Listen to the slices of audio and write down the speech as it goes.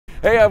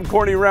Hey, I'm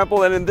Corny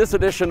Rampel, and in this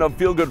edition of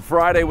Feel Good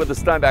Friday with the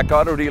Steinbach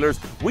Auto Dealers,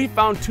 we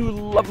found two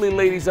lovely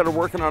ladies that are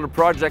working on a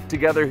project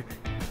together,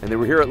 and they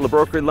were here at La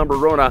Broquerie Lumber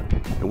Rona,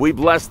 and we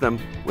blessed them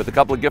with a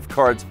couple of gift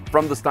cards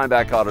from the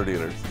Steinbach Auto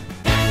Dealers.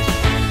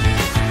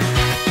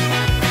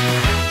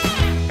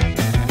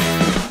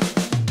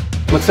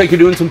 Looks like you're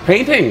doing some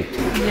painting.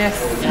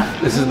 Yes. Yeah.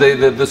 This is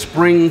the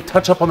spring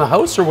touch-up on the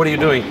house, or what are you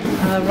doing?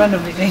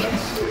 Renovating.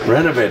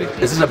 Renovating.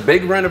 Is this a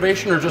big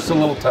renovation or just a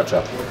little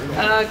touch-up?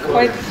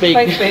 Quite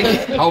big.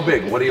 How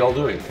big? What are y'all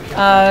doing?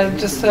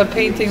 Just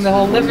painting the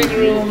whole living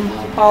room,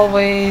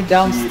 hallway,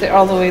 downstairs,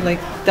 all the way like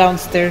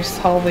downstairs,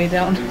 hallway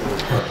down.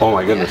 Oh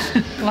my goodness.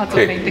 Yeah. Lots of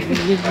painting.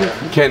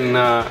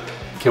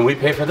 Can we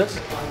pay for this?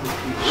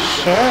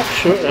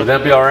 Sure. Would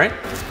that be all right?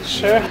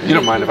 Sure. You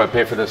don't mind if I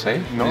pay for this,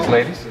 eh? No. These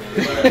ladies?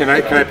 Can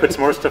I put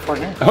some more stuff on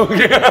here?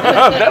 Okay,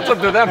 that's up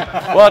to them.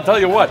 Well, I'll tell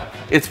you what,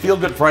 it's Feel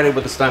Good Friday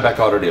with the Steinbach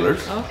Auto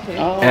Dealers. Okay.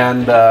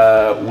 And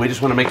we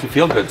just want to make you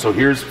feel good. So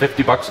here's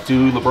 $50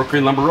 to La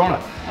Broquerie Lumber Rona.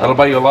 That'll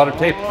buy you a lot of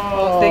tape.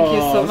 Oh, thank you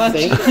so much.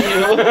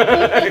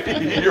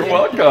 Thank you. You're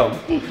welcome.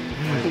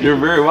 You're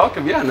very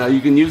welcome. Yeah, now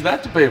you can use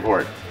that to pay for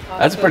it.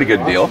 That's a pretty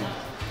good deal.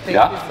 Thank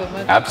you so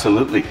much.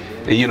 Absolutely.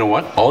 And you know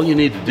what? All you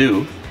need to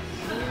do,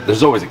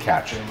 there's always a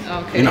catch.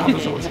 Okay. You know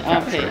there's always a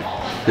catch,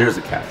 right? There's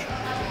a catch.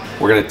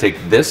 We're going to take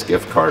this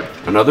gift card,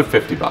 another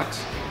 $50,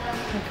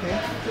 Okay.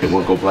 and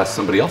we'll go bless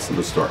somebody else in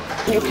the store.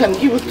 You can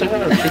give it to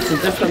her. It's a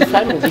different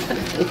family.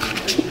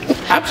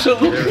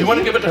 Absolutely. Do you want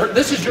to give it to her?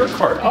 This is your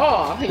card.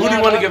 Oh, Who do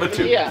you want to give it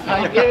to? Yeah,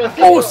 I give it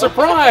to Oh,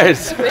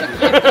 surprise!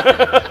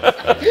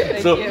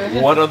 So,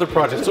 you. what other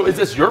project? So, is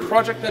this your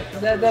project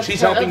that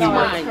she's helping you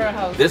that's with? mine. Her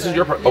house. This is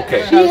your project.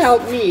 Okay. She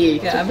helped me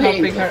Yeah, to I'm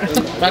paint,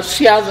 helping her. but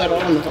she has her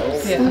own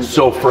house. Yeah.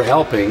 So, for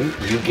helping,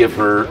 you give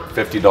her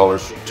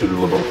 $50 to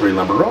La Broquerie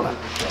Lumber Rona,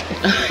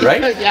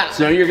 right? Yeah.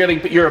 So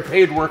you're a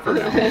paid worker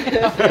now. Thank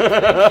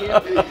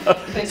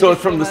So you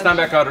it's from the much.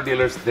 Steinbach Auto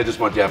Dealers. They just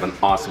want you to have an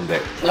awesome day.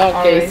 Okay, All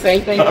right.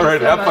 thank you. All right,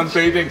 so have fun much.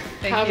 painting.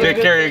 Thank you.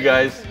 Take care, you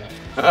guys.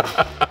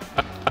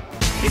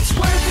 It's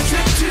worth the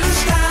trip to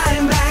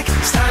Steinbach.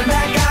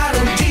 Steinbach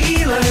Auto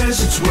Dealers.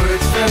 It's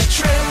worth the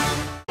trip.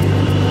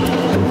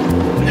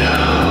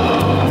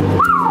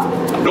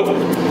 Nope.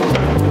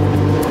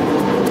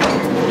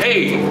 Hey,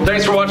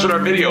 thanks for watching our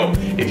video.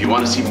 If you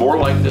want to see more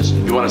like this,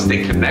 you want to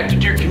stay connected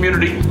to your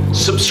community,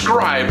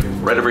 subscribe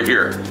right over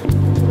here.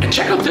 And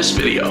check out this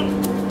video.